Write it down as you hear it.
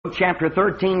chapter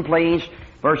 13, please,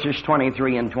 verses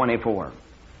 23 and 24.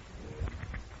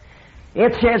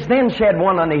 It says, Then said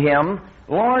one unto him,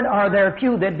 Lord, are there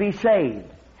few that be saved?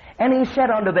 And he said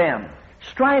unto them,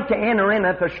 Strive to enter in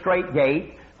at the strait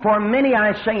gate, for many,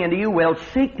 I say unto you, will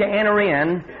seek to enter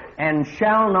in, and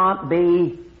shall not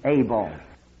be able.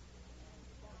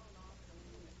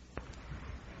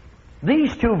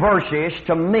 These two verses,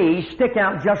 to me, stick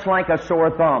out just like a sore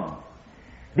thumb.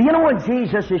 Do you know what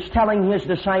Jesus is telling His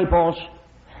disciples?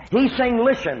 He's saying,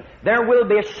 listen, there will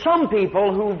be some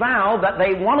people who vow that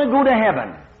they want to go to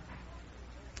heaven,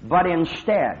 but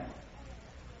instead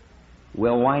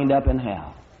will wind up in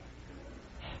hell.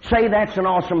 Say, that's an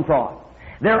awesome thought.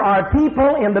 There are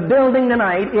people in the building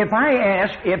tonight, if I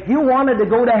ask if you wanted to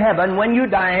go to heaven when you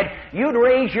died, you'd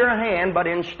raise your hand, but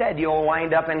instead you'll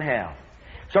wind up in hell.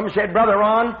 Some said, Brother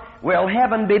Ron, will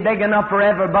heaven be big enough for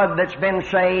everybody that's been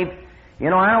saved? You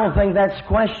know, I don't think that's the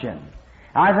question.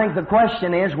 I think the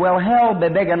question is, will hell be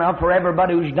big enough for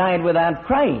everybody who's died without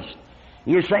Christ?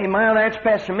 You say, well, that's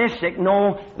pessimistic.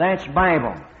 No, that's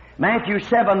Bible. Matthew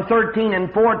 7:13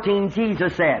 and 14,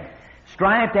 Jesus said,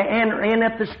 Strive to enter in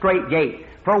at the strait gate,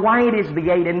 for wide is the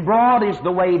gate, and broad is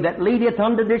the way that leadeth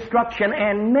unto destruction,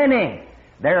 and many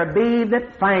there be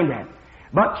that find it.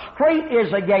 But strait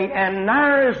is the gate, and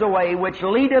narrow is the way which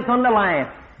leadeth unto life,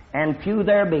 and few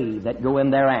there be that go in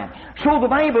thereat. So the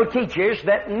Bible teaches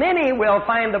that many will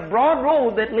find the broad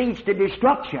road that leads to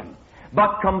destruction,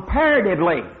 but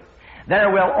comparatively, there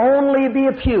will only be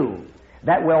a few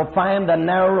that will find the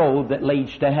narrow road that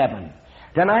leads to heaven.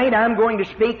 Tonight I'm going to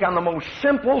speak on the most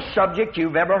simple subject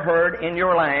you've ever heard in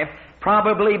your life,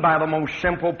 probably by the most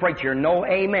simple preacher. No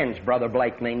amens, Brother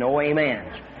Blakeney, no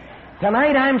amens.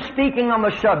 Tonight I'm speaking on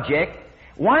the subject,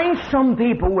 why some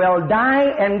people will die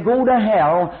and go to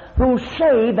hell who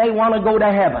say they want to go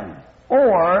to heaven,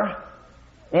 or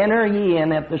enter ye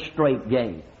in at the strait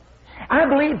gate. I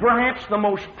believe perhaps the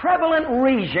most prevalent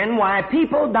reason why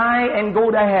people die and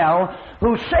go to hell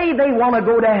who say they want to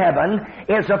go to heaven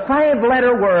is a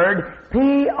 5-letter word,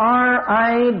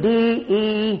 P-R-I-D-E,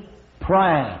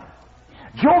 pride.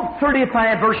 Job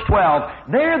 35 verse 12,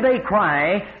 There they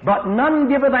cry, but none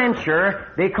giveth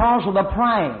answer because of the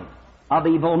pride of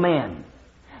evil men.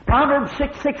 Proverbs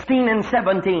 6:16 and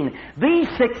 17, These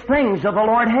 6 things of the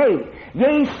Lord hate,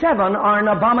 yea, 7 are an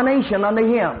abomination unto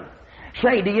Him.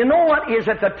 Say, do you know what is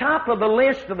at the top of the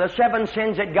list of the 7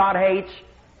 sins that God hates?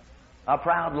 A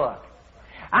proud look.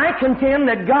 I contend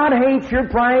that God hates your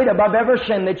pride above every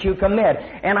sin that you commit,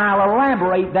 and I'll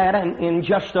elaborate that in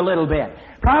just a little bit.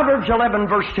 Proverbs 11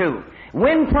 verse 2,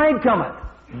 When pride cometh,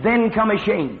 then cometh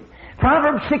shame.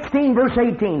 Proverbs 16 verse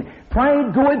 18,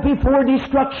 Pride goeth before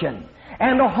destruction,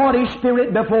 and a haughty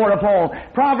spirit before a fall.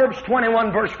 Proverbs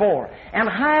 21 verse 4, And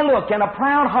high look and a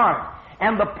proud heart,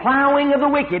 and the plowing of the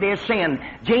wicked is sin.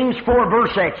 James 4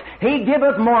 verse 6, He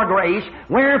giveth more grace,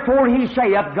 wherefore he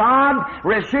saith, God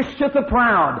resisteth the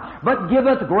proud, but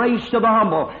giveth grace to the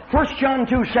humble. 1 John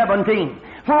 2:17,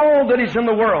 For all that is in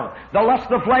the world, the lust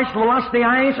of the flesh, the lust of the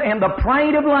eyes, and the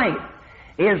pride of life,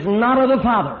 is not of the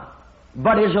Father,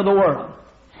 but is of the world.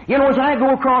 You know, as I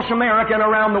go across America and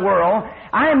around the world,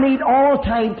 I meet all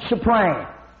types of pride.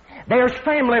 There's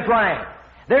family pride.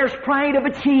 There's pride of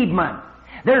achievement.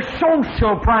 There's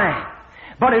social pride.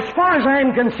 But as far as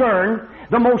I'm concerned,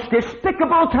 the most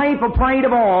despicable type of pride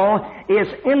of all is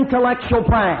intellectual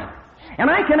pride. And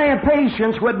I can have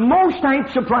patience with most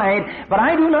types of pride, but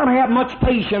I do not have much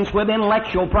patience with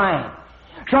intellectual pride.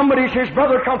 Somebody says,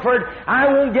 Brother Comfort, I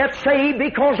won't get saved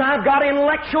because I've got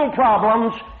intellectual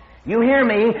problems. You hear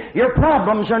me? Your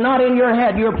problems are not in your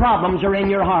head. Your problems are in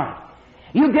your heart.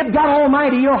 You give God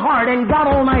Almighty your heart, and God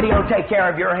Almighty will take care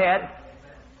of your head.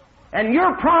 And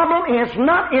your problem is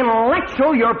not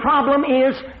intellectual, your problem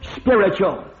is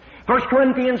spiritual. 1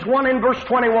 Corinthians 1 and verse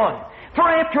 21. For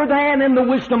after that in the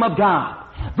wisdom of God,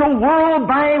 the world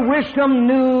by wisdom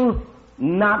knew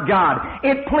not God.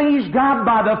 It pleased God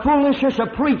by the foolishness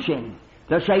of preaching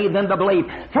to save them to believe.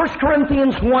 1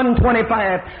 Corinthians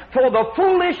 1:25. For the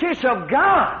foolishness of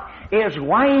God is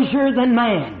wiser than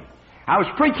man. I was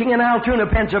preaching in Altoona,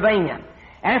 Pennsylvania.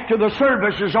 After the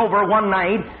service was over one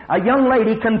night, a young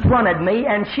lady confronted me,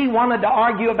 and she wanted to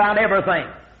argue about everything.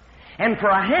 And for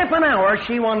a half an hour,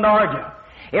 she wanted to argue.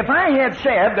 If I had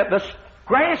said that the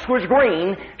grass was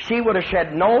green, she would have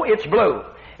said, no, it's blue.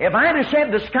 If I had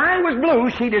said the sky was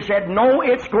blue, she'd have said, no,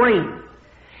 it's green.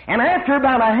 And after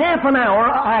about a half an hour,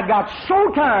 I got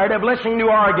so tired of listening to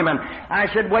argument. I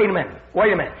said, wait a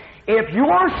minute. If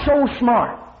you're so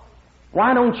smart,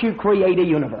 why don't you create a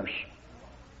universe?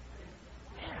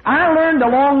 I learned a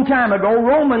long time ago,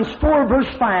 Romans 4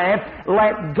 verse 5,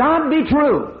 let God be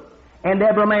true, and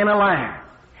every man a liar.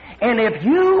 And if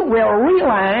you will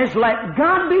realize, let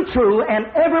God be true and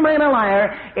every man a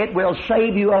liar, it will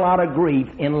save you a lot of grief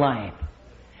in life.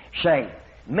 Say,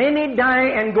 many die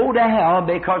and go to hell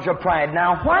because of pride.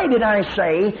 Now, why did I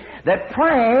say that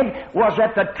pride was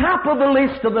at the top of the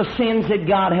list of the sins that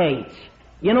God hates?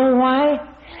 You know why?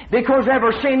 Because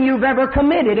every sin you've ever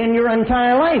committed in your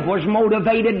entire life was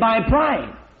motivated by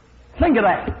pride. Think of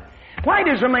that. Why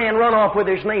does a man run off with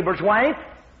his neighbor's wife?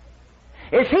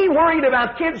 Is he worried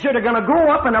about kids that are going to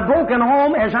grow up in a broken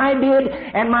home as I did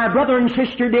and my brother and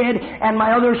sister did and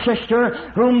my other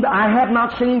sister whom I have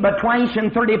not seen but twice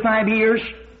in 35 years?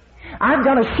 I've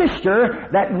got a sister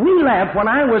that we left when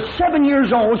I was 7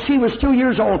 years old. She was 2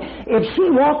 years old. If she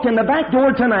walked in the back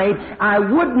door tonight, I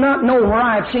would not know where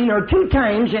I've seen her 2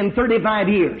 times in 35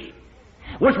 years.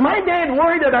 Was my dad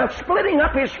worried about splitting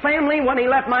up his family when he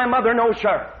left my mother? No,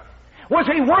 sir. Was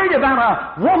he worried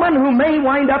about a woman who may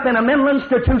wind up in a mental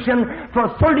institution for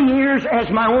 30 years as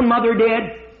my own mother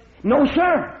did? No,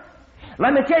 sir.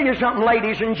 Let me tell you something,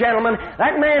 ladies and gentlemen.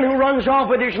 That man who runs off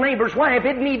with his neighbor's wife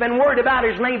isn't even worried about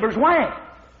his neighbor's wife.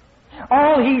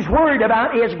 All he's worried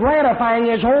about is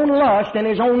gratifying his own lust and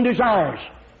his own desires.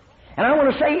 And I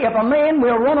want to say, if a man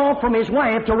will run off from his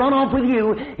wife to run off with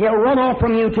you, he'll run off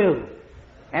from you too.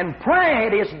 And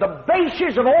pride is the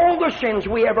basis of all the sins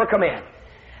we ever commit.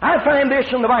 I find this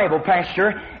in the Bible,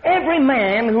 Pastor. Every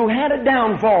man who had a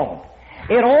downfall,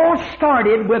 it all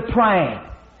started with pride.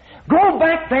 Go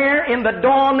back there in the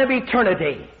dawn of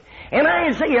eternity. In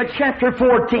Isaiah chapter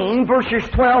 14, verses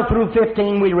 12 through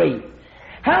 15, we read,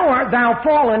 How art thou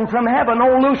fallen from heaven,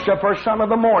 O Lucifer, son of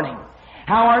the morning?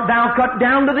 How art thou cut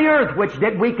down to the earth, which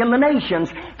did weaken the nations?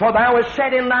 For thou hast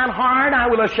said in thine heart, I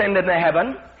will ascend into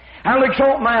heaven. I'll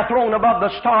exalt my throne above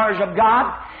the stars of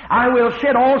God. I will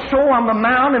sit also on the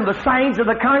mount in the sides of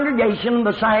the congregation, in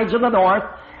the sides of the north.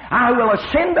 I will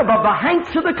ascend above the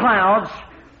heights of the clouds.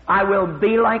 I will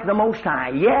be like the Most High.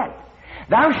 Yet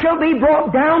thou shalt be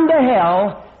brought down to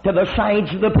hell, to the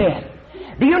sides of the pit.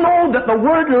 Do you know that the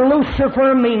word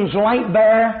Lucifer means light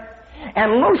bearer?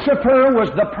 And Lucifer was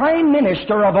the prime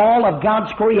minister of all of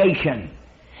God's creation.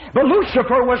 But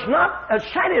Lucifer was not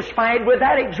satisfied with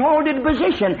that exalted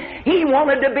position. He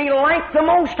wanted to be like the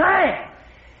Most High.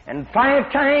 And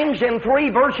 5 times in 3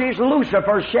 verses,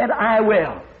 Lucifer said, I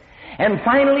will. And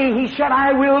finally he said,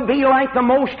 I will be like the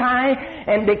Most High.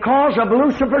 And because of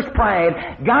Lucifer's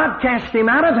pride, God cast him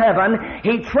out of heaven.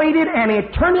 He traded an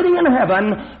eternity in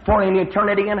heaven for an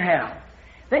eternity in hell.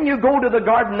 Then you go to the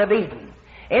Garden of Eden.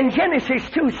 In Genesis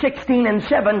 2:16 and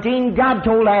 17, God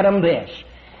told Adam this,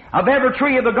 Of every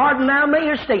tree of the garden thou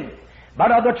mayest eat,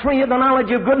 but of the tree of the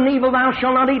knowledge of good and evil thou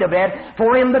shalt not eat of it,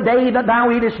 for in the day that thou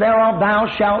eatest thereof thou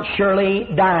shalt surely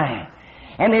die.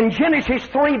 And in Genesis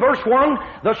 3 verse 1,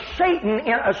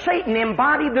 Satan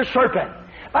embodied the serpent.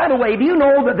 By the way, do you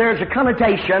know that there's a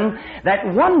connotation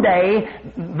that one day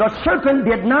the serpent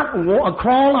did not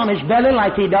crawl on his belly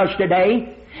like he does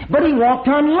today, but he walked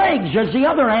on legs as the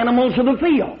other animals of the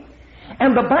field.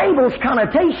 And the Bible's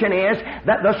connotation is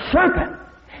that the serpent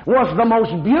was the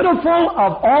most beautiful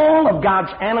of all of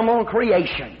God's animal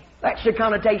creation. That's the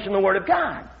connotation of the Word of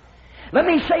God. Let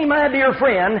me say, my dear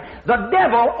friend, the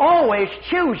devil always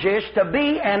chooses to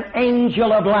be an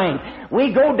angel of light.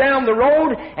 We go down the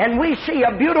road and we see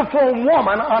a beautiful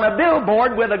woman on a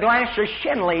billboard with a glass of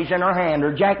Shinley's in her hand,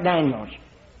 or Jack Daniels.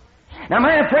 Now,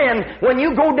 my friend, when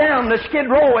you go down the Skid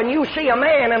Row and you see a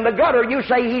man in the gutter, you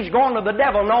say he's gone to the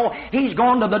devil. No, he's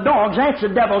gone to the dogs. That's the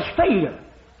devil's failure.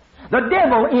 The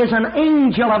devil is an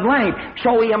angel of light,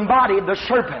 so he embodied the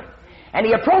serpent. And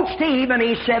he approached Eve and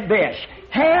he said this,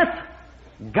 Hath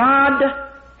God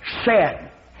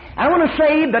said. I want to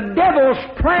say the devil's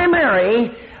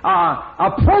primary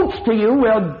approach to you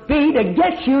will be to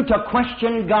get you to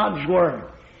question God's Word.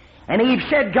 And Eve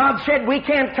said, God said, we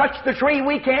can't touch the tree,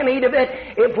 we can't eat of it.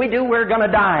 If we do, we're going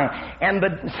to die. And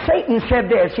Satan said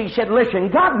this, he said, listen,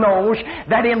 God knows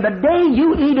that in the day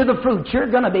you eat of the fruit, you're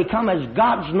going to become as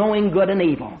God's knowing good and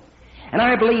evil. And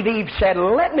I believe Eve said,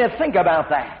 let me think about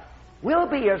that. We'll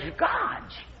be as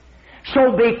gods.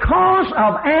 So because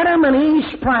of Adam and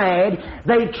Eve's pride,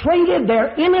 they traded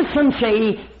their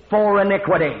innocency for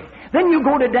iniquity. Then you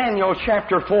go to Daniel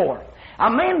chapter 4. A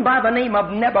man by the name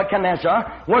of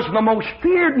Nebuchadnezzar was the most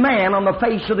feared man on the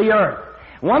face of the earth.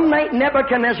 One night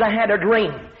Nebuchadnezzar had a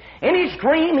dream. In his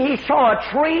dream he saw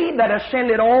a tree that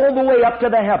ascended all the way up to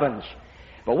the heavens.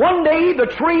 But one day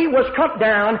the tree was cut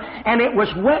down and it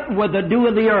was wet with the dew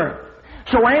of the earth.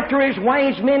 So after his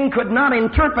wise men could not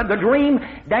interpret the dream,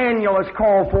 Daniel was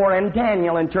called for, and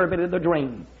Daniel interpreted the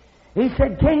dream. He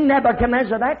said, King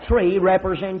Nebuchadnezzar, that tree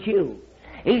represents you.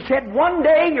 He said, one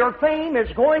day your fame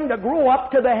is going to grow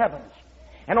up to the heavens.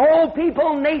 And all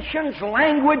people, nations,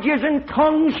 languages, and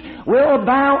tongues will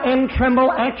bow and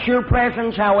tremble at your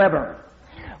presence, however.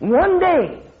 One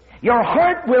day, your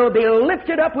heart will be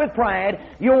lifted up with pride.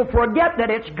 You'll forget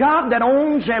that it's God that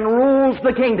owns and rules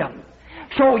the kingdom.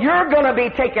 So you're going to be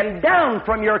taken down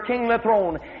from your kingly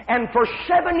throne. And for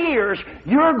 7 years,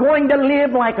 you're going to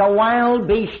live like a wild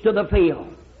beast of the field.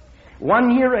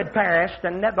 1 year had passed,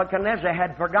 and Nebuchadnezzar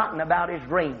had forgotten about his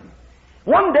dream.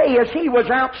 One day as he was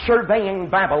out surveying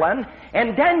Babylon,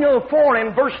 in Daniel 4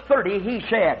 and verse 30, he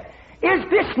said, "Is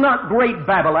this not great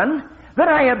Babylon that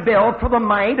I have built for the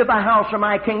might of the house of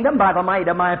my kingdom by the might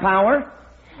of my power?"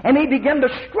 And he began to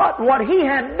strut what he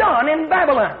had done in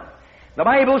Babylon. The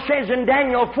Bible says in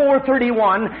Daniel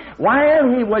 4:31, while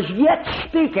he was yet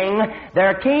speaking,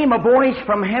 there came a voice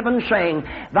from heaven saying,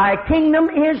 "Thy kingdom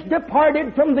is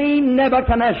departed from thee,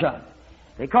 Nebuchadnezzar."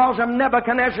 Because of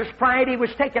Nebuchadnezzar's pride, he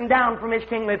was taken down from his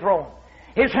kingly throne.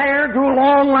 His hair grew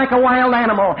long like a wild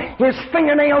animal. His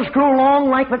fingernails grew long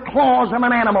like the claws of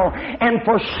an animal. And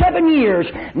for 7 years,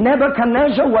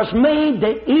 Nebuchadnezzar was made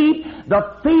to eat the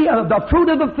fruit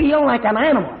of the field like an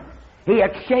animal. He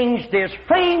exchanged his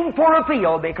fame for a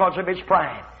field because of his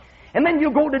pride. And then you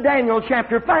go to Daniel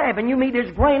chapter 5 and you meet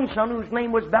his grandson whose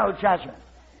name was Belshazzar.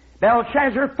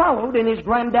 Belshazzar followed in his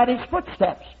granddaddy's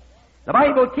footsteps. The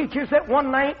Bible teaches that one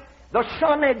night the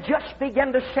sun had just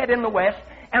begun to set in the west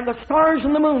and the stars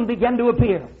and the moon began to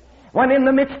appear. When in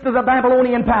the midst of the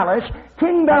Babylonian palace,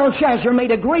 King Belshazzar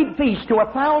made a great feast to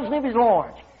 1,000 of his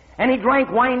lords, and he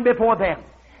drank wine before them.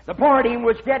 The party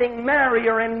was getting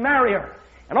merrier and merrier.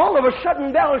 And all of a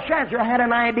sudden, Belshazzar had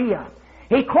an idea.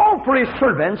 He called for his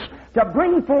servants to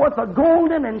bring forth the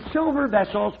golden and silver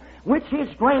vessels which his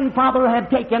grandfather had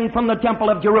taken from the temple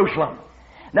of Jerusalem.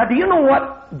 Now, do you know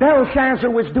what Belshazzar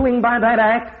was doing by that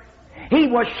act? He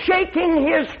was shaking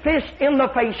his fist in the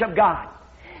face of God.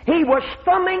 He was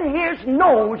thumbing his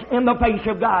nose in the face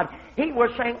of God. He was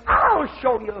saying, "I'll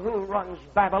show you who runs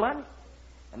Babylon."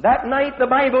 And that night, the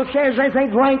Bible says, as they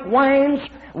drank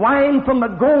wine from the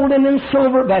golden and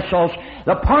silver vessels,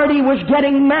 the party was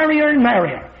getting merrier and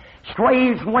merrier.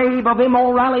 Strange wave of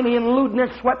immorality and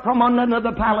lewdness swept from one end of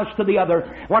the palace to the other,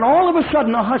 when all of a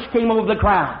sudden a hush came over the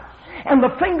crowd. And the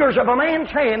fingers of a man's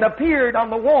hand appeared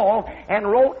on the wall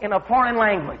and wrote in a foreign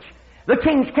language. The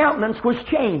king's countenance was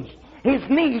changed. His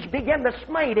knees began to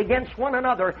smite against one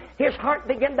another. His heart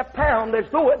began to pound as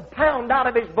though it would pound out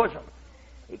of his bosom.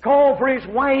 He called for his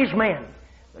wise men,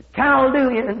 the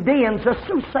Chaldeans, the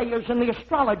soothsayers, and the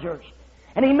astrologers.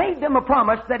 And he made them a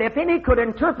promise that if any could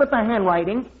interpret the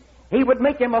handwriting, he would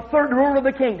make him a third ruler of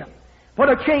the kingdom. Put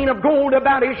a chain of gold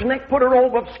about his neck, put a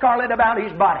robe of scarlet about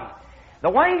his body. The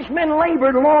wise men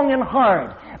labored long and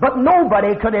hard, but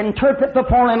nobody could interpret the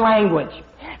foreign language.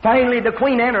 Finally, the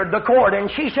queen entered the court,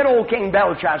 and she said, "O King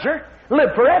Belshazzar,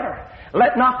 live forever.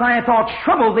 Let not thy thoughts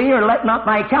trouble thee, or let not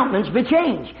thy countenance be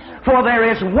changed. For there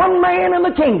is one man in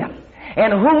the kingdom,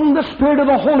 in whom the Spirit of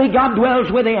the Holy God dwells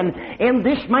within. In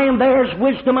this man there's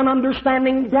wisdom and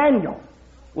understanding. Daniel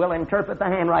will interpret the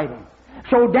handwriting."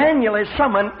 So Daniel is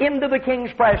summoned into the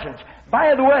king's presence.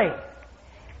 By the way,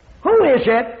 who is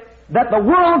it that the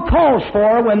world calls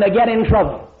for when they get in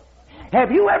trouble?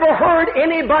 Have you ever heard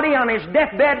anybody on his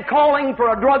deathbed calling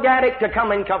for a drug addict to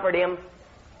come and comfort him?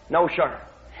 No, sir.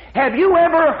 Have you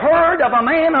ever heard of a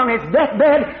man on his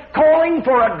deathbed calling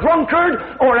for a drunkard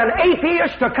or an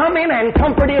atheist to come in and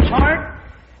comfort his heart?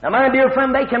 Now, my dear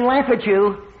friend, they can laugh at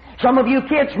you. Some of you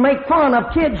kids make fun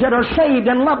of kids that are saved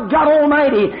and love God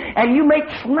Almighty, and you make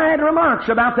snide remarks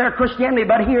about their Christianity.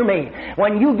 But hear me,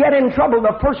 when you get in trouble,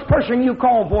 the first person you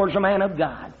call for is a man of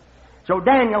God. So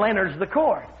Daniel enters the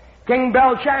court. King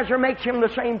Belshazzar makes him the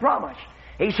same promise.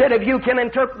 He said, if you can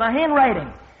interpret the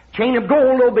handwriting, chain of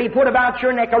gold will be put about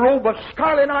your neck, a robe of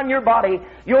scarlet on your body.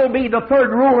 You'll be the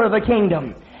third ruler of the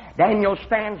kingdom. Daniel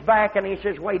stands back and he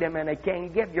says, wait a minute,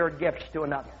 king, give your gifts to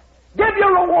another. Give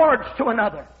your rewards to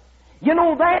another. You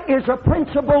know, that is a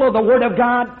principle of the Word of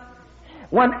God.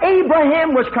 When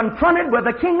Abraham was confronted with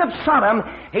the king of Sodom,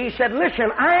 he said,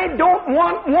 listen, I don't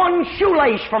want one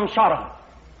shoelace from Sodom.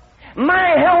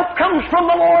 My help comes from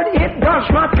the Lord. It does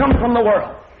not come from the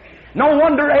world. No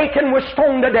wonder Achan was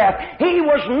stoned to death. He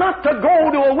was not to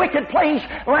go to a wicked place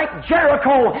like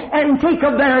Jericho and take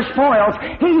of their spoils.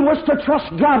 He was to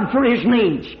trust God for his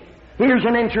needs. Here's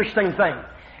an interesting thing.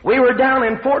 We were down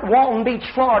in Fort Walton Beach,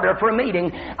 Florida for a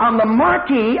meeting. On the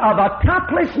marquee of a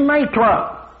topless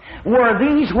nightclub were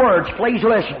these words. Please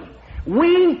listen.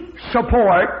 We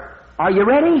support, are you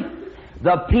ready?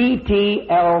 The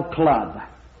PTL Club.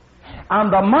 on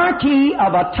the marquee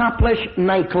of a topless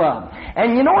nightclub.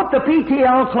 And you know what the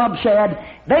PTL club said?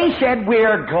 They said,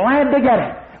 we're glad to get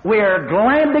it. We're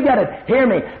glad to get it. Hear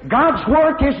me. God's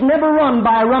work is never run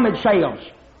by rummage sales.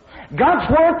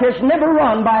 God's work is never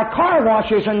run by car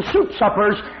washes and soup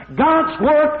suppers. God's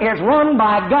work is run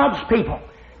by God's people.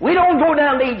 We don't go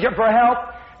down to Egypt for help.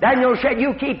 Daniel said,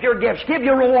 you keep your gifts. Give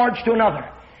your rewards to another.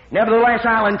 Nevertheless,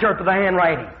 I'll interpret the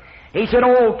handwriting. He said,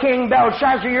 O King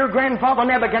Belshazzar, your grandfather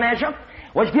Nebuchadnezzar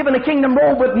was given a kingdom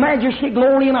robe with majesty,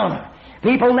 glory, and honor.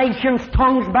 People, nations,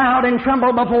 tongues bowed and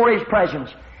trembled before His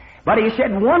presence. But he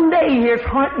said one day his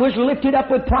heart was lifted up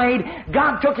with pride.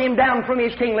 God took him down from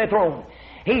his kingly throne.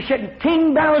 He said,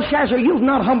 King Belshazzar, you've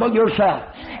not humbled yourself.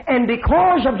 And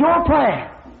because of your pride,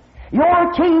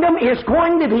 your kingdom is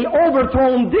going to be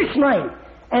overthrown this night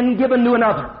and given to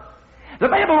another. The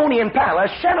Babylonian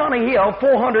palace set on a hill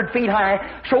 400 feet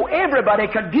high so everybody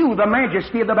could view the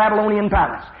majesty of the Babylonian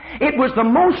palace. It was the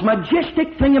most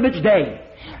majestic thing of its day.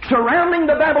 Surrounding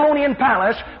the Babylonian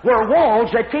palace were walls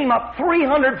that came up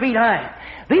 300 feet high.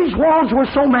 These walls were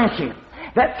so massive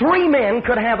that 3 men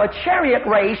could have a chariot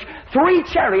race, 3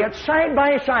 chariots side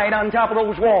by side on top of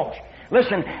those walls.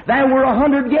 Listen, there were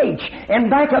 100 gates, and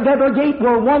back of every gate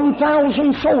were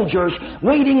 1,000 soldiers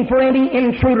waiting for any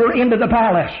intruder into the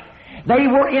palace. They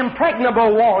were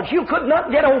impregnable walls. You could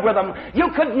not get over them. You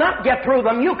could not get through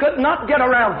them. You could not get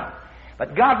around them.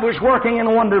 But God was working in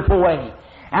a wonderful way.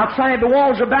 Outside the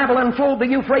walls of Babylon flowed the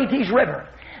Euphrates River.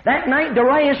 That night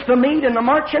Darius the Mede and the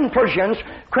Martian Persians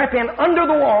crept in under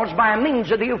the walls by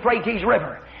means of the Euphrates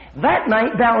River. That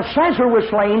night Belshazzar was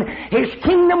slain. His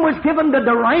kingdom was given to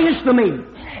Darius the Mede.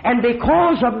 And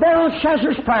because of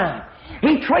Belshazzar's pride,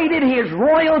 he traded his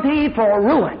royalty for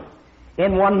ruin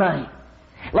in one night.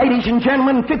 Ladies and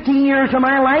gentlemen, 15 years of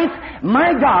my life,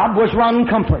 my God was Ron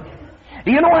Comfort.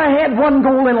 Do you know I had one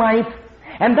goal in life?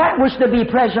 And that was to be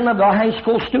president of the high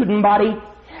school student body.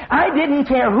 I didn't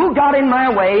care who got in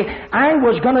my way. I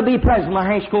was going to be president of the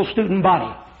high school student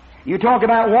body. You talk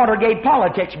about Watergate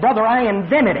politics. Brother, I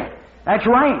invented it. That's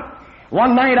right.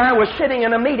 One night I was sitting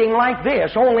in a meeting like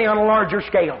this, only on a larger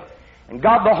scale. And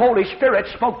God the Holy Spirit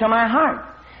spoke to my heart.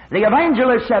 The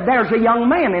evangelist said, there's a young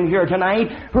man in here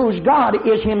tonight whose God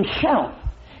is himself.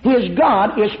 His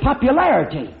God is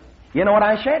popularity. You know what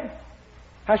I said?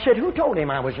 I said, who told him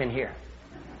I was in here?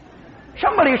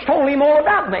 Somebody's told him all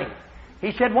about me.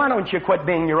 He said, why don't you quit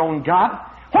being your own God?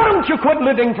 Why don't you quit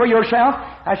living for yourself?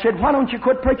 I said, why don't you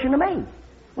quit preaching to me?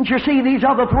 Don't you see these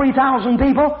other 3,000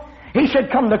 people? He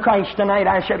said, come to Christ tonight.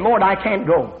 I said, Lord, I can't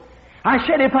go. I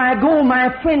said, if I go,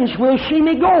 my friends will see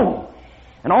me go.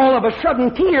 And all of a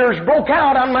sudden, tears broke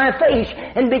out on my face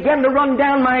and began to run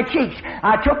down my cheeks.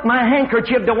 I took my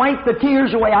handkerchief to wipe the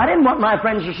tears away. I didn't want my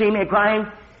friends to see me crying.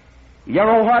 You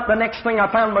know what? The next thing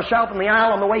I found myself in the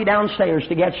aisle on the way downstairs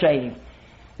to get saved.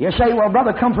 You say, well,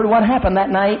 Brother Comfort, what happened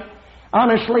that night?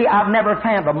 Honestly, I've never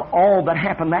fathomed all that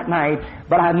happened that night,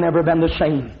 but I've never been the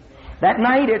same. That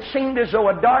night it seemed as though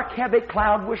a dark, heavy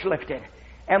cloud was lifted,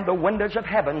 and the windows of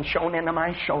heaven shone into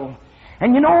my soul.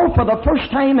 And you know, for the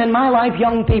first time in my life,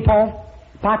 young people,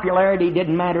 popularity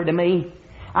didn't matter to me.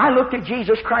 I looked at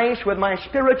Jesus Christ with my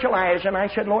spiritual eyes, and I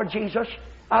said, Lord Jesus,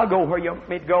 I'll go where you want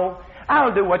me to go.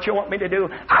 I'll do what you want me to do.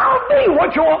 I'll be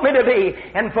what you want me to be.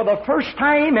 And for the first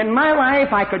time in my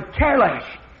life, I could care less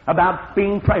about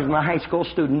being president of the high school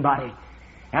student body.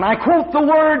 And I quote the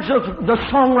words of the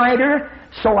songwriter,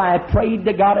 so I prayed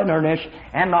to God in earnest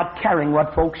and not caring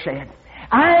what folks said.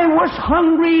 I was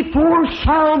hungry for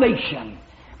salvation.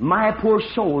 My poor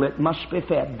soul, it must be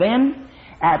fed. Then,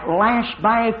 at last,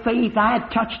 by faith, I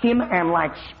touched Him, and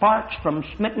like sparks from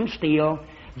smitten steel,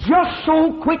 just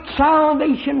so quick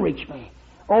salvation reached me.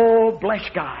 Oh, bless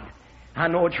God. I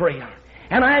know it's real.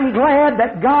 And I'm glad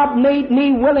that God made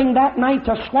me willing that night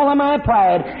to swallow my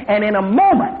pride, and in a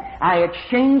moment I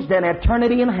exchanged an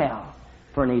eternity in hell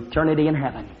for an eternity in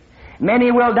heaven.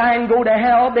 Many will die and go to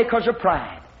hell because of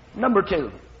pride. Number 2,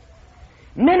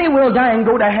 many will die and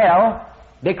go to hell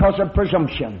because of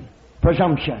presumption.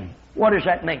 Presumption. What does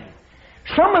that mean?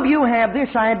 Some of you have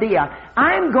this idea,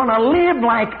 I'm going to live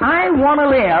like I want to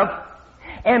live,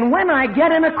 and when I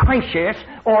get in a crisis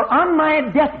or on my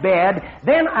deathbed,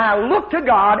 then I'll look to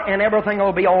God and everything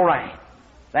will be all right.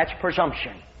 That's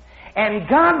presumption. And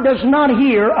God does not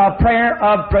hear a prayer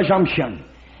of presumption.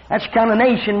 That's the kind of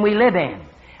nation we live in.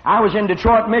 I was in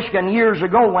Detroit, Michigan years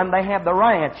ago when they had the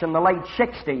riots in the late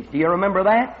 60s. Do you remember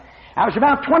that? I was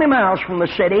about 20 miles from the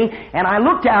city, and I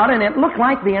looked out, and it looked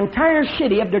like the entire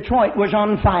city of Detroit was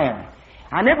on fire.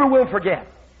 I never will forget.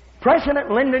 President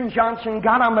Lyndon Johnson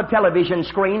got on the television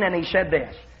screen, and he said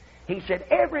this. He said,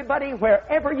 everybody,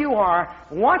 wherever you are,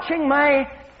 watching my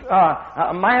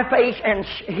face and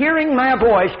hearing my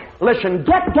voice, listen,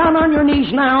 get down on your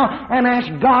knees now and ask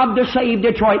God to save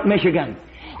Detroit, Michigan.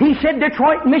 He said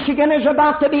Detroit, Michigan is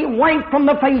about to be wiped from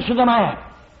the face of the map.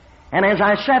 And as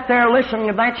I sat there listening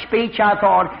to that speech, I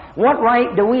thought, what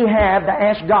right do we have to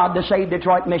ask God to save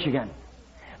Detroit, Michigan?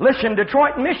 Listen,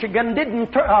 Detroit, Michigan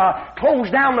didn't close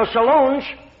down the saloons.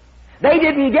 They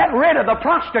didn't get rid of the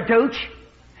prostitutes.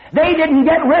 They didn't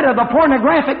get rid of the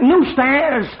pornographic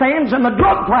newsstands and the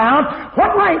drug crowd.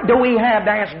 What right do we have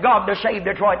to ask God to save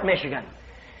Detroit, Michigan?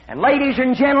 And ladies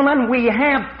and gentlemen, we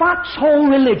have foxhole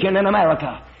religion in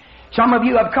America. Some of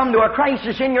you have come to a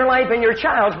crisis in your life and your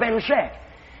child's been sick.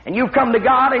 And you've come to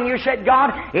God and you said, God,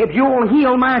 if you'll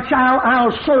heal my child,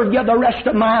 I'll serve you the rest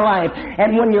of my life.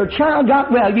 And when your child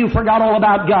got well, you forgot all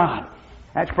about God.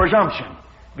 That's presumption.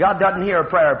 God doesn't hear a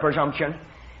prayer of presumption.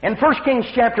 In 1 Kings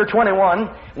chapter 21,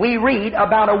 we read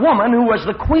about a woman who was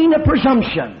the queen of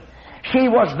presumption. She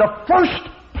was the first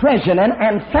president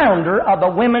and founder of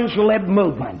the women's lib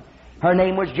movement. Her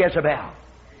name was Jezebel.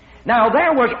 Now,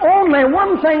 there was only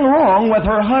one thing wrong with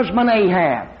her husband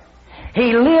Ahab.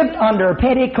 He lived under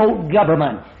petticoat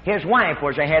government. His wife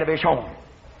was the head of his home.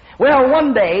 Well,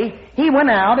 one day, he went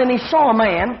out and he saw a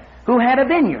man who had a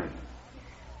vineyard.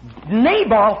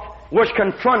 Naboth was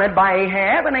confronted by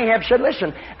Ahab, and Ahab said,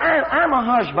 listen, I'm a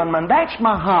husbandman. That's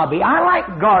my hobby. I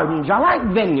like gardens. I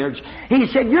like vineyards. He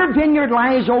said, your vineyard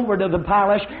lies over to the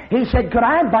palace. He said, could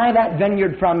I buy that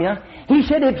vineyard from you? He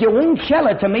said, if you won't sell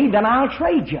it to me, then I'll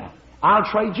trade you. I'll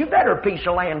trade you a better piece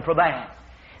of land for that.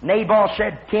 Naboth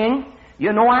said, King,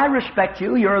 you know I respect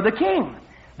you. You're the king.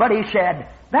 But he said,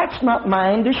 that's not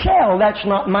mine to sell. That's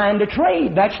not mine to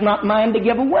trade. That's not mine to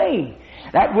give away.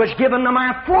 That was given to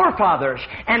my forefathers,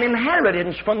 an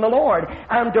inheritance from the Lord.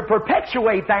 I'm to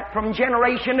perpetuate that from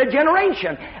generation to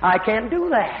generation. I can't do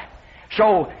that.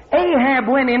 So Ahab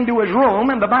went into his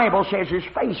room, and the Bible says his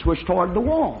face was toward the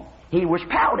wall. He was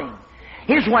pouting.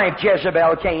 His wife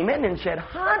Jezebel came in and said,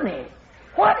 honey,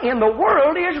 what in the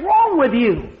world is wrong with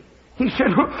you? He said,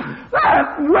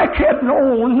 that wicked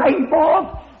old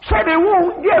Naboth said he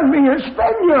won't give me his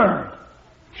vineyard.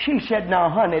 She said, now,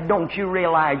 honey, don't you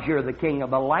realize you're the king of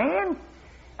the land?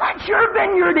 That's your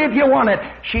vineyard if you want it.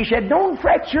 She said, don't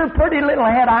fret your pretty little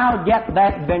head. I'll get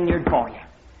that vineyard for you.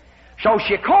 So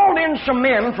she called in some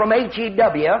men from HEW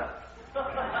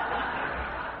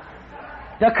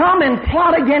to come and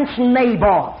plot against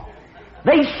Naboth.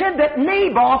 They said that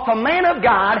Naboth, the man of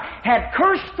God, had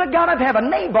cursed the God of heaven.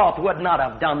 Naboth would not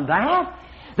have done that.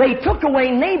 They took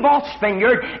away Naboth's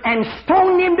vineyard and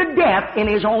stoned him to death in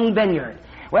his own vineyard.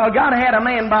 Well, God had a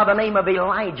man by the name of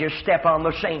Elijah step on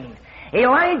the scene.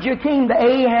 Elijah came to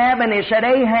Ahab and he said,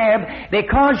 Ahab,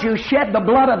 because you shed the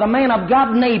blood of the man of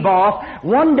God Naboth,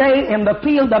 one day in the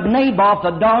field of Naboth,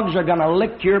 the dogs are going to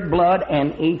lick your blood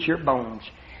and eat your bones.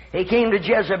 He came to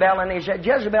Jezebel and he said,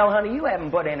 Jezebel, honey, you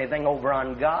haven't put anything over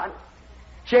on God.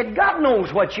 Said, God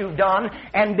knows what you've done,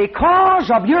 and because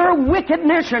of your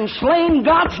wickedness and slaying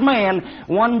God's man,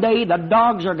 one day the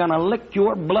dogs are going to lick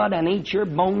your blood and eat your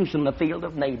bones in the field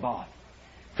of Naboth.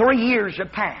 3 years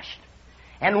have passed.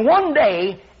 And one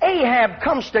day, Ahab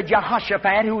comes to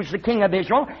Jehoshaphat, who was the king of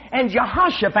Israel, and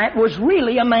Jehoshaphat was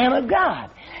really a man of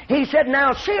God. He said,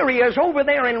 now Syria's over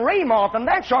there in Ramoth, and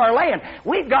that's our land.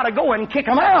 We've got to go and kick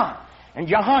them out. And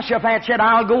Jehoshaphat said,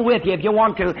 I'll go with you if you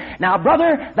want to. Now,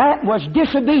 brother, that was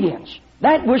disobedience.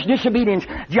 That was disobedience.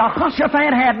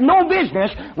 Jehoshaphat had no business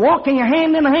walking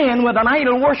hand in hand with an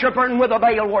idol worshiper and with a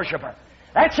Baal worshiper.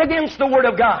 That's against the Word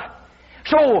of God.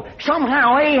 So,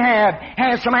 somehow Ahab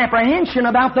has some apprehension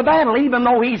about the battle, even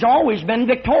though he's always been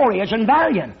victorious and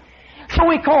valiant. So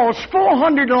he calls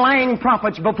 400 lying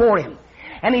prophets before him.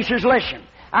 And he says, listen,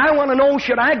 I want to know,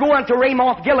 should I go out to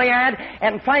Ramoth Gilead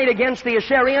and fight against the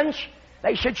Assyrians?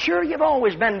 They said, sure, you've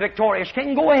always been victorious,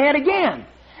 king. Go ahead again.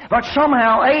 But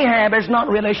somehow Ahab is not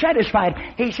really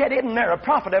satisfied. He said, isn't there a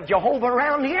prophet of Jehovah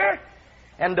around here?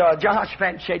 And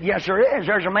Jehoshaphat said, yes, there is.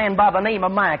 There's a man by the name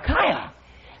of Micaiah.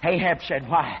 Ahab said,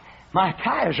 why,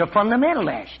 Micaiah's a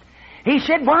fundamentalist. He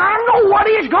said, well, I know what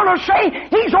he's going to say.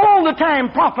 He's all the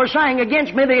time prophesying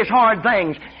against me these hard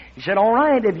things. He said, all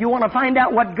right, if you want to find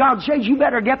out what God says, you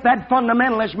better get that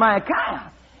fundamentalist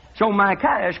Micaiah. So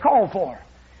Micaiah is called for.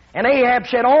 And Ahab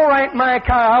said, all right,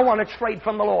 Micaiah, I want it straight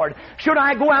from the Lord. Should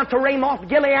I go out to Ramoth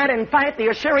Gilead and fight the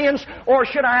Assyrians, or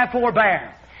should I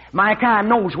forbear? Micaiah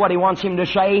knows what he wants him to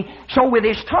say. So with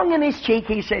his tongue in his cheek,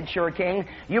 he said, sure, king,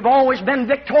 you've always been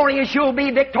victorious. You'll be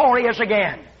victorious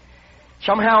again.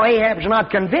 Somehow Ahab's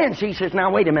not convinced. He says, now,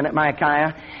 wait a minute,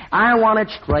 Micaiah. I want it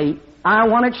straight. I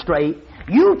want it straight.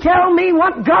 You tell me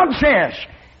what God says.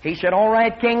 He said, all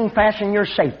right, King, fasten your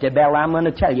safety belt. I'm going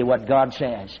to tell you what God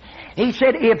says. He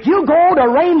said, if you go to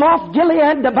Ramoth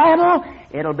Gilead to battle,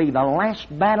 it'll be the last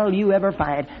battle you ever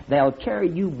fight. They'll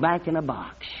carry you back in a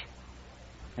box.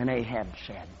 And Ahab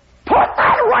said, put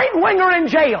that right-winger in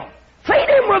jail. Feed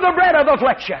him with the bread of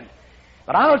affliction.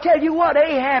 But I'll tell you what,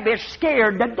 Ahab is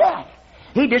scared to death.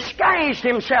 He disguised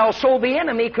himself so the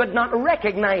enemy could not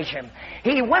recognize him.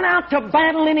 He went out to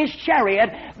battle in his chariot,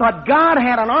 but God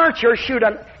had an archer shoot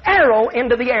an arrow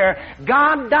into the air.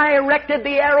 God directed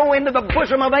the arrow into the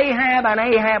bosom of Ahab, and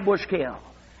Ahab was killed.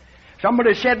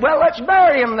 Somebody said, well, let's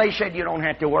bury him. They said, you don't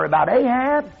have to worry about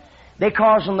Ahab,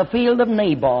 because in the field of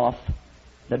Naboth,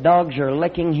 the dogs are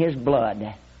licking his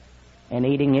blood and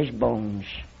eating his bones.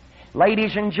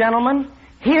 Ladies and gentlemen,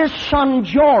 his son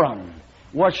Joram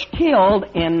was killed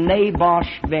in Naboth's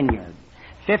vineyard.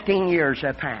 15 years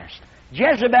have passed.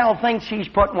 Jezebel thinks she's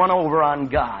put one over on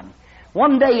God.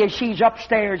 One day as she's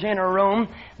upstairs in her room,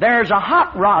 there's a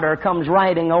hot rodder comes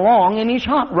riding along in his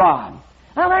hot rod.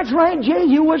 Now that's right,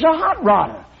 Jehu was a hot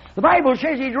rodder. The Bible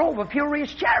says he drove a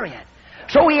furious chariot.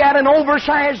 So he had an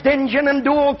oversized engine and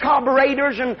dual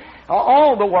carburetors and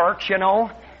all the works, you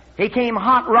know. He came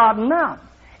hot rodding up.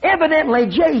 Evidently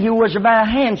Jehu was a very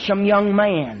handsome young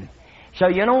man. So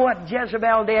you know what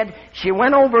Jezebel did? She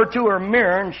went over to her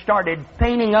mirror and started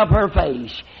painting up her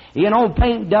face. You know,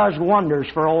 paint does wonders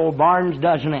for old Barnes,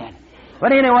 doesn't it?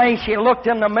 But anyway, she looked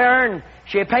in the mirror and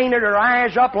she painted her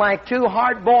eyes up like two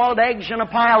hard-boiled eggs in a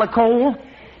pile of coal.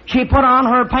 She put on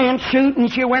her pantsuit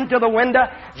and she went to the window.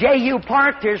 Jehu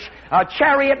parked his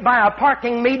chariot by a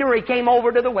parking meter. He came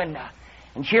over to the window.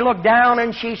 And she looked down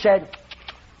and she said,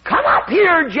 come up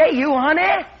here, Jehu,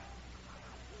 honey.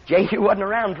 Jehu wasn't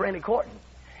around for any courting.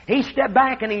 He stepped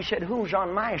back and he said, who's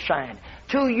on my side?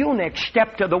 Two eunuchs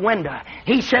stepped to the window.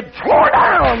 He said, throw her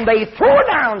down. They threw her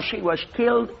down. She was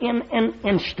killed in an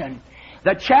instant.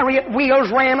 The chariot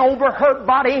wheels ran over her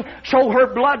body, so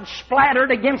her blood splattered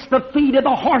against the feet of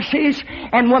the horses.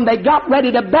 And when they got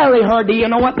ready to bury her, do you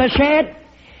know what they said?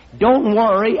 Don't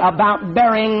worry about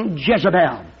burying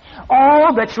Jezebel.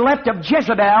 All that's left of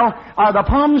Jezebel are the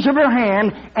palms of her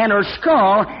hand and her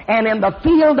skull, and in the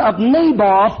field of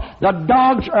Naboth, the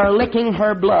dogs are licking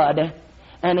her blood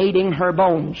and eating her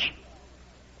bones.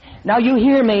 Now you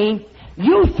hear me.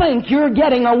 You think you're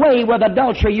getting away with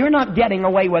adultery. You're not getting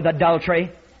away with adultery.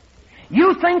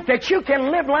 You think that you can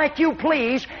live like you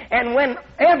please, and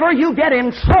whenever you get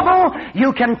in trouble,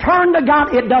 you can turn to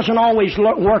God. It doesn't always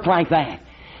work like that.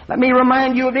 Let me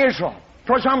remind you of Israel.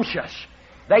 Presumptuous.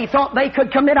 They thought they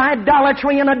could commit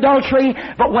idolatry and adultery,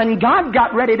 but when God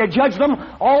got ready to judge them,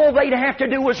 all they'd have to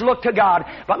do was look to God.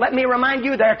 But let me remind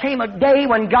you, there came a day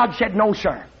when God said, no,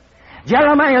 sir.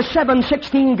 Jeremiah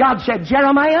 7:16, God said,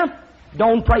 Jeremiah,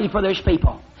 don't pray for this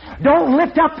people. Don't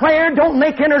lift up prayer. Don't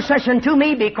make intercession to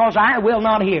me, because I will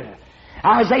not hear.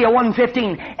 Isaiah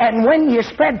 1:15, and when you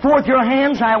spread forth your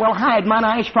hands, I will hide mine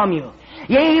eyes from you.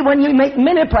 Yea, when you make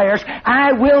many prayers,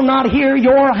 I will not hear.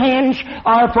 Your hands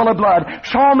are full of blood.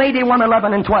 Psalm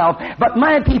 81:11 and 12. But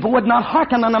my people would not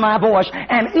hearken unto my voice,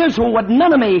 and Israel would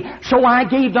none of me. So I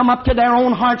gave them up to their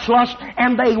own heart's lust,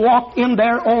 and they walked in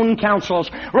their own counsels.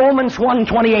 Romans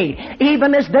 1:28.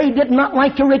 Even as they did not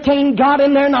like to retain God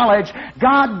in their knowledge,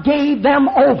 God gave them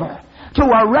over to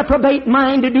a reprobate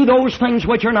mind to do those things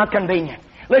which are not convenient.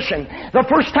 Listen, the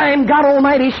first time God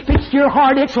Almighty speaks to your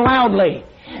heart, it's loudly.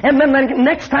 And then the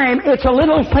next time it's a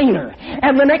little fainter.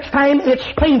 And the next time it's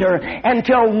fainter.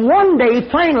 Until one day,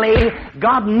 finally,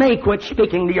 God may quit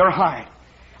speaking to your heart.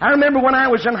 I remember when I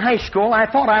was in high school, I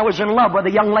thought I was in love with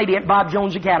a young lady at Bob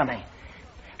Jones Academy.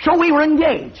 So we were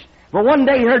engaged. But one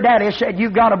day her daddy said,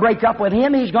 you've got to break up with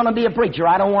him. He's going to be a preacher.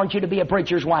 I don't want you to be a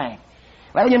preacher's wife.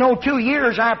 Well, you know, 2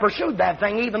 years I pursued that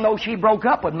thing, even though she broke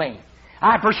up with me.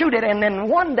 I pursued it, and then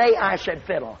one day I said,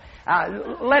 fiddle.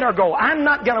 Let her go. I'm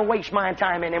not going to waste my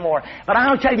time anymore. But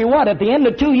I'll tell you what, at the end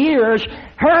of 2 years,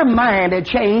 her mind had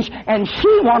changed, and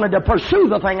she wanted to pursue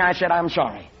the thing. I said, I'm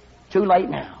sorry. Too late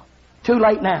now. Too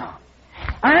late now.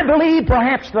 I believe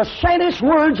perhaps the saddest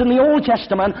words in the Old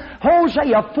Testament,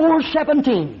 Hosea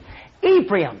 4:17.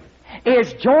 Ephraim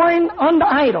is joined unto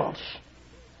idols.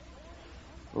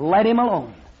 Let him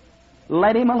alone.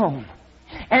 Let him alone.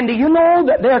 And do you know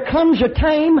that there comes a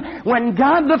time when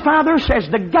God the Father says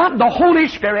to God the Holy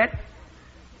Spirit,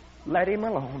 let him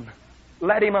alone.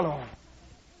 Let him alone.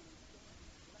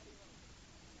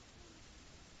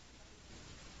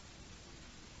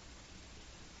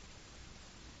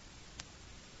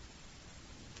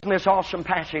 In this awesome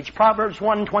passage, Proverbs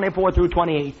 1:24 through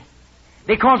 28.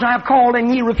 Because I have called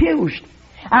and ye refused.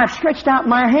 I have stretched out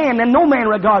my hand and no man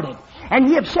regarded. and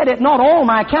ye have said it not all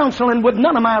my counsel, and with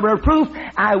none of my reproof,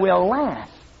 I will laugh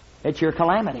at your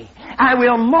calamity. I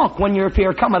will mock when your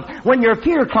fear cometh. When your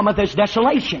fear cometh as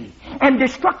desolation, and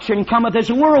destruction cometh as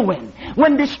a whirlwind.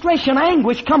 When distress and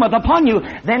anguish cometh upon you,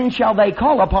 then shall they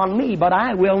call upon me, but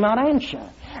I will not answer.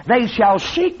 They shall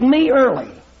seek me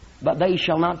early, but they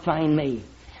shall not find me.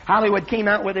 Hollywood came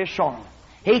out with this song.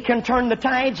 He can turn the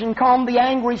tides and calm the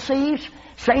angry seas.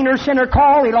 Saint or sinner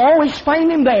call, he'll always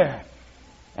find him there.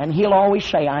 And he'll always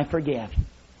say, I forgive.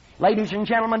 Ladies and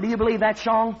gentlemen, do you believe that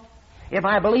song? If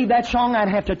I believed that song, I'd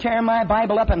have to tear my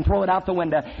Bible up and throw it out the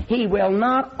window. He will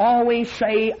not always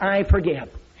say, I forgive.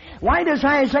 Why does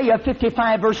Isaiah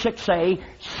 55 verse 6 say,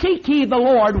 seek ye the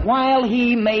Lord while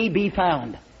he may be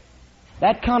found?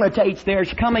 That connotates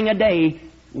there's coming a day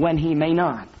when he may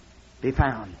not be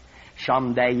found.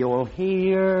 Someday you'll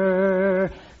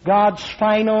hear God's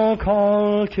final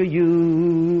call to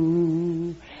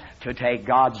you to take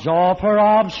God's offer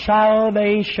of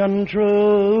salvation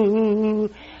true.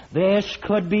 This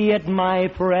could be it, my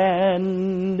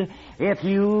friend, if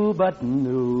you but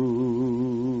knew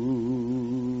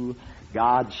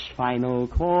God's final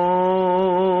call,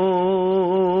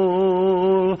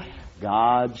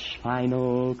 God's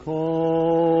final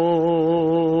call.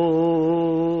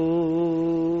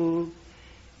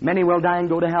 Many will die and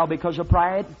go to hell because of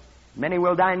pride. Many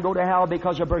will die and go to hell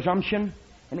because of presumption.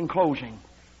 And in closing,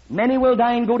 many will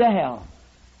die and go to hell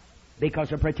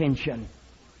because of pretension.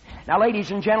 Now,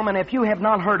 ladies and gentlemen, if you have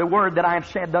not heard a word that I've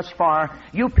said thus far,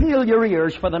 you peel your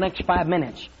ears for the next 5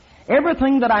 minutes.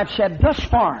 Everything that I've said thus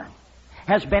far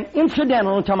has been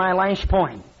incidental to my last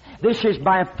point. This is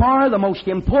by far the most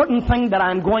important thing that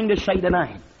I'm going to say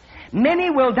tonight. Many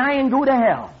will die and go to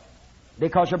hell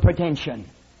because of pretension.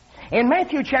 In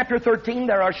Matthew chapter 13,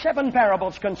 there are 7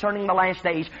 parables concerning the last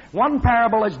days. One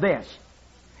parable is this.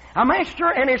 A master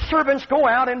and his servants go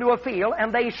out into a field,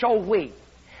 and they sow wheat.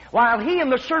 While he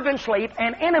and the servant sleep,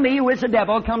 an enemy who is the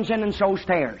devil comes in and sows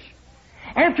tares.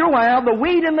 After a while, the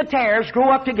wheat and the tares grow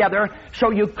up together,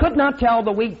 so you could not tell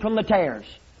the wheat from the tares.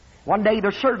 One day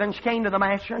the servants came to the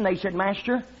master and they said,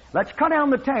 Master, let's cut down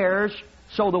the tares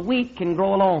so the wheat can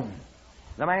grow alone.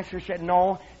 The master said,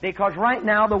 no, because right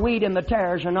now the wheat and the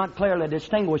tares are not clearly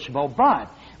distinguishable. But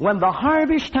when the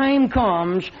harvest time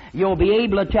comes, you'll be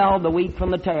able to tell the wheat from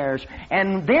the tares.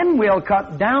 And then we'll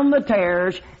cut down the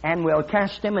tares and we'll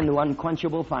cast them into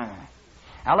unquenchable fire.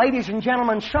 Now, ladies and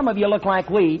gentlemen, some of you look like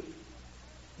wheat,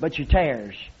 but you're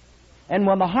tares. And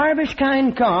when the harvest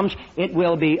time comes, it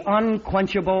will be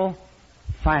unquenchable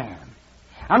fire.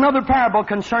 Another parable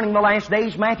concerning the last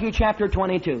days, Matthew chapter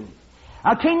 22.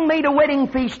 A king made a wedding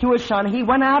feast to his son. He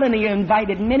went out and he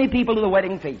invited many people to the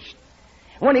wedding feast.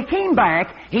 When he came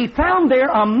back, he found there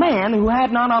a man who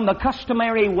had not on the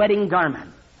customary wedding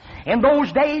garment. In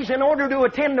those days, in order to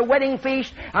attend the wedding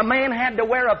feast, a man had to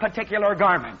wear a particular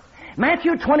garment.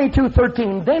 Matthew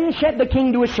 22:13, Then said the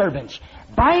king to his servants,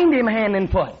 Bind him hand and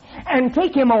foot, and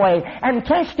take him away, and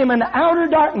cast him into outer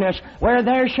darkness, where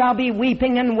there shall be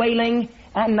weeping and wailing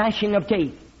and gnashing of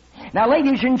teeth. Now,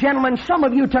 ladies and gentlemen, some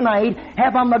of you tonight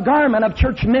have on the garment of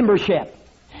church membership.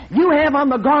 You have on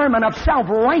the garment of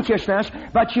self-righteousness,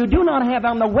 but you do not have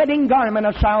on the wedding garment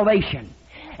of salvation.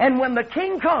 And when the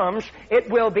king comes, it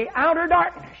will be outer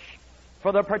darkness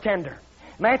for the pretender.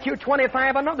 Matthew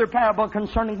 25, another parable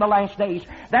concerning the last days.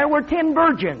 There were 10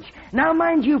 virgins. Now,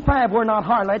 mind you, 5 were not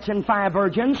harlots and 5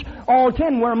 virgins. All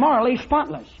 10 were morally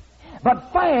spotless.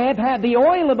 But 5 had the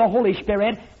oil of the Holy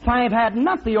Spirit. 5 had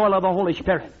not the oil of the Holy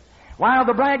Spirit. While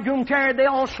the bridegroom tarried, they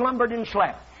all slumbered and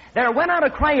slept. There went out a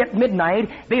cry at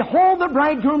midnight, Behold, the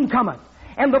bridegroom cometh.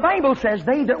 And the Bible says,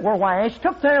 they that were wise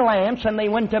took their lamps, and they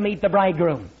went to meet the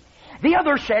bridegroom. The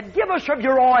others said, Give us of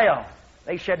your oil.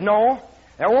 They said, No,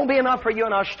 there won't be enough for you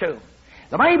and us too.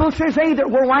 The Bible says, they that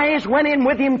were wise went in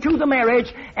with him to the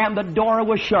marriage, and the door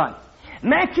was shut.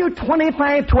 Matthew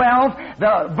 25:12,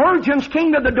 the virgins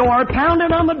came to the door,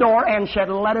 pounded on the door, and said,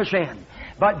 Let us in.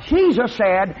 But Jesus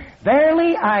said,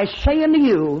 Verily I say unto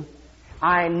you,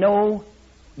 I know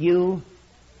you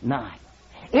not.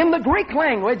 In the Greek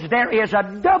language, there is a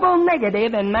double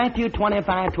negative in Matthew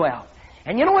 25:12.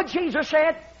 And you know what Jesus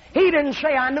said? He didn't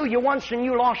say, I knew you once and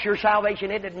you lost your salvation.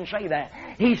 It didn't say that.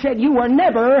 He said, you were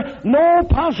never, no,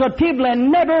 positively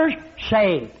never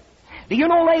saved. Do you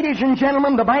know, ladies and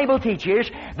gentlemen, the Bible teaches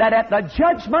that at the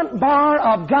judgment bar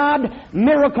of God,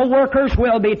 miracle workers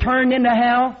will be turned into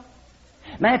hell.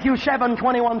 Matthew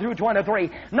 7:21-23.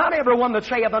 Not everyone that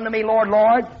saith unto me, Lord,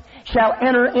 Lord, shall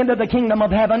enter into the kingdom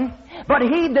of heaven, but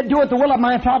he that doeth the will of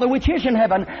my Father which is in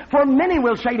heaven. For many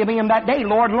will say to me in that day,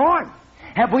 Lord, Lord,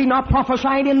 have we not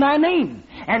prophesied in thy name?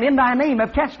 and in thy name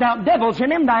have cast out devils,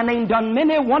 and in thy name done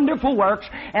many wonderful works.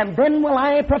 And then will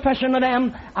I profess unto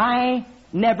them, I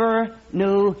never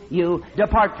knew you.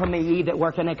 Depart from me, ye that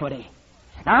work iniquity.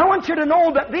 Now I want you to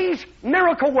know that these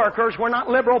miracle workers were not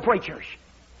liberal preachers,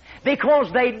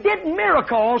 because they did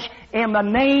miracles in the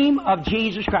name of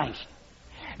Jesus Christ.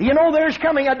 You know, there's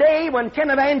coming a day when 10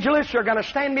 evangelists are going to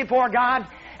stand before God,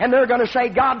 and they're going to say,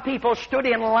 God, people stood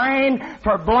in line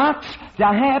for blocks to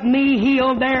have me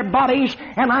heal their bodies,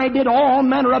 and I did all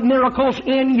manner of miracles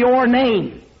in your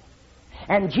name.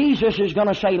 And Jesus is going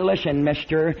to say, listen,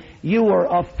 mister, you were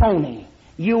a phony.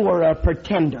 You were a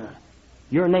pretender.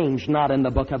 Your name's not in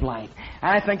the book of life.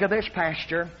 I think of this,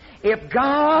 Pastor. If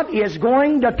God is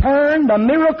going to turn the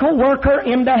miracle worker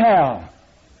into hell,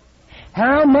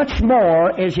 how much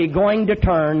more is He going to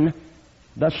turn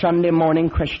the Sunday morning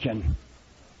Christian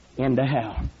into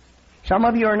hell? Some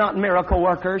of you are not miracle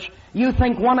workers. You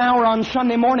think 1 hour on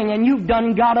Sunday morning and you've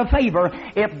done God a favor.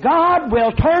 If God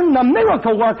will turn the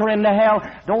miracle worker into hell,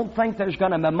 don't think there's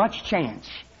going to be much chance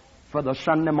for the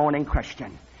Sunday morning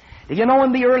Christian. Do you know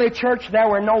in the early church there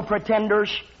were no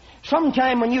pretenders?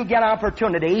 Sometime when you get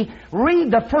opportunity,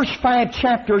 read the first 5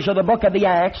 chapters of the book of the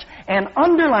Acts and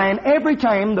underline every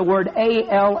time the word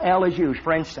A-L-L is used.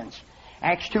 For instance,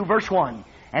 Acts 2 verse 1.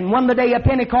 And when the day of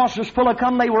Pentecost was full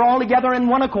come, they were all together in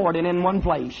one accord and in one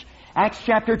place. Acts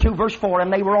chapter 2 verse 4,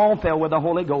 and they were all filled with the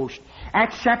Holy Ghost.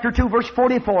 Acts chapter 2 verse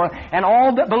 44, and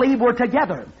all that believed were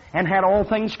together and had all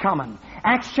things common.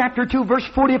 Acts chapter 2 verse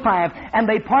 45, and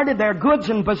they parted their goods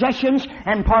and possessions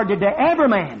and parted to every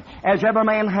man as every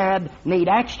man had need.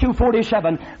 Acts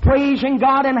 2:47, praising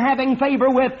God and having favor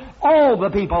with all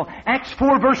the people. Acts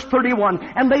 4 verse 31,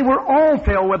 and they were all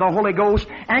filled with the Holy Ghost.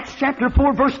 Acts chapter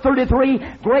 4 verse 33,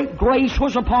 great grace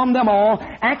was upon them all.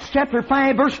 Acts chapter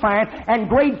 5 verse 5, and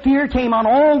great fear came on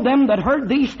all them that heard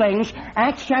these things.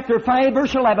 Acts chapter 5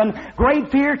 verse 11,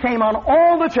 great fear came on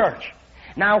all the church.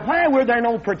 Now, why were there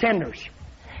no pretenders?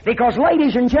 Because,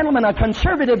 ladies and gentlemen, a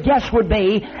conservative guess would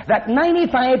be that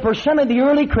 95% of the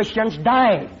early Christians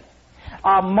died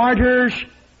a martyr's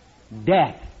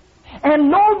death.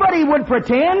 And nobody would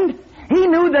pretend. He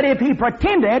knew that if he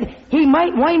pretended, he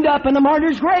might wind up in a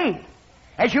martyr's grave.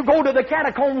 As you go to the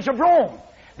catacombs of Rome,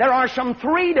 there are some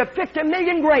 3 to 50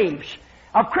 million graves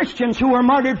of Christians who were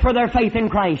martyred for their faith in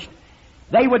Christ.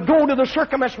 They would go to the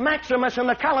Circus Maximus in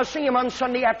the Colosseum on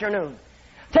Sunday afternoon.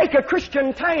 Take a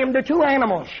Christian time to 2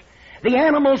 animals. The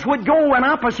animals would go in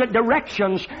opposite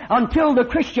directions until the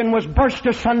Christian was burst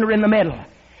asunder in the middle.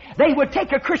 They would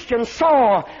take a Christian,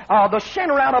 saw the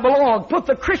center out of a log, put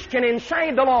the Christian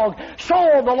inside the log,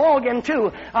 saw the log in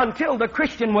 2 until the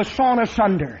Christian was sawn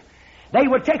asunder. They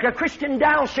would take a Christian,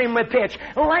 douse him with pitch,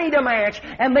 light a match,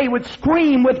 and they would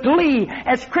scream with glee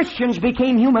as Christians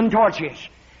became human torches.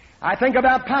 I think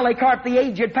about Polycarp, the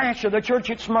aged pastor of the church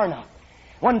at Smyrna.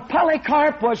 When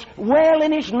Polycarp was well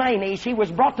in his 90s, he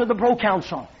was brought to the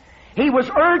proconsul. He was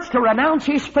urged to renounce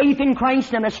his faith in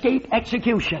Christ and escape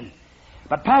execution.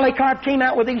 But Polycarp came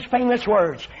out with these famous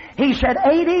words. He said,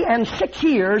 86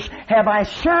 years have I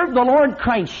served the Lord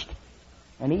Christ,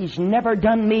 and He's never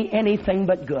done me anything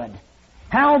but good.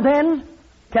 How then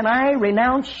can I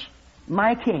renounce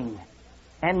my King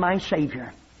and my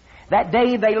Savior? That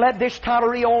day they led this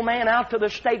tottery old man out to the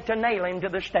stake to nail him to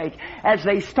the stake. As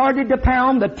they started to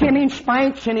pound the 10-inch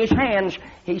spikes in his hands,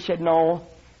 he said, no.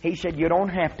 He said, you don't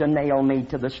have to nail me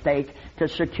to the stake to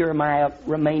secure my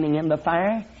remaining in the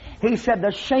fire. He said,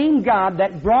 the same God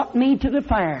that brought me to the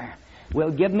fire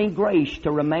will give me grace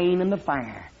to remain in the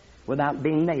fire without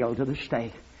being nailed to the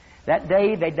stake. That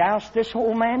day they doused this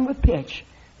old man with pitch.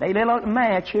 They lit a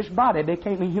match. His body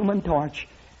became a human torch.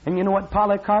 And you know what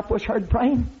Polycarp was heard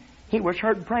praying? He was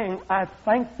heard praying, I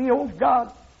thank Thee, O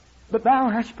God, that Thou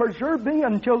hast preserved me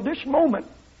until this moment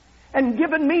and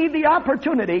given me the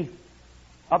opportunity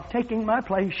of taking my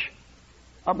place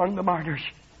among the martyrs.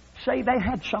 Say, they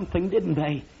had something, didn't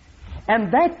they?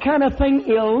 And that kind of thing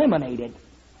eliminated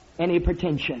any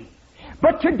pretension.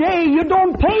 But today you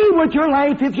don't pay with your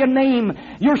life if you name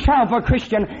yourself a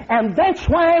Christian. And that's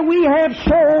why we have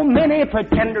so many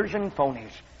pretenders and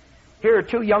phonies. Here are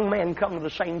 2 young men come to the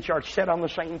same church, sit on the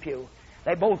same pew.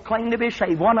 They both claim to be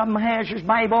saved. One of them has his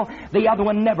Bible. The other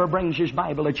one never brings his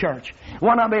Bible to church.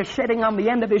 One of them is sitting on the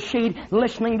end of his seat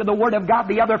listening to the Word of God.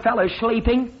 The other fellow is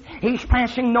sleeping. He's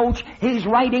passing notes. He's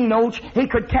writing notes. He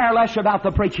could care less about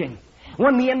the preaching.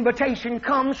 When the invitation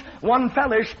comes, one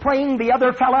fellow is praying. The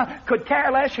other fellow could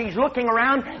care less. He's looking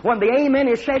around. When the amen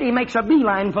is said, he makes a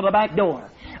beeline for the back door.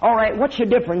 All right, what's the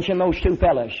difference in those 2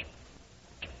 fellows?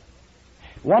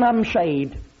 One of them's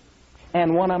saved,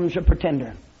 and one of them's a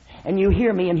pretender. And you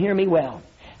hear me and hear me well.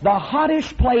 the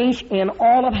hottest place in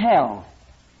all of hell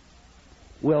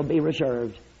will be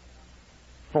reserved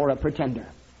for a pretender.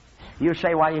 You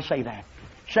say, why you say that?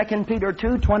 2 Peter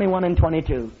 2:21 and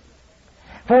 22.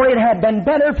 For it had been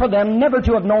better for them never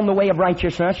to have known the way of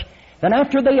righteousness than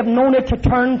after they have known it to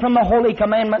turn from the holy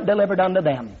commandment delivered unto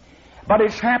them. But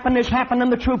it's happened in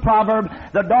the true proverb,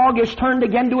 the dog is turned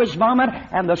again to his vomit,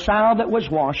 and the sow that was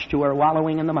washed to her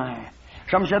wallowing in the mire.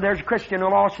 Some say there's a Christian who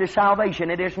lost his salvation.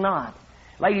 It is not.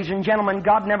 Ladies and gentlemen,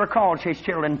 God never calls His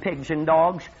children pigs and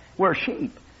dogs. We're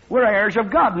sheep. We're heirs of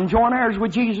God and joint heirs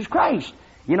with Jesus Christ.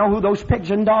 You know who those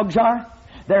pigs and dogs are?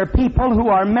 They're people who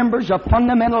are members of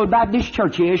fundamental Baptist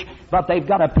churches, but they've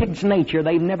got a pig's nature.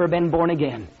 They've never been born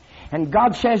again. And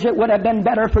God says it would have been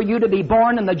better for you to be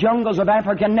born in the jungles of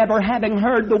Africa never having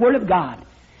heard the Word of God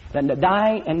than to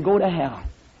die and go to hell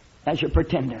as a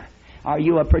pretender. Are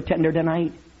you a pretender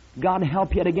tonight? God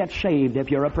help you to get saved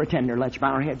if you're a pretender. Let's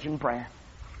bow our heads in prayer.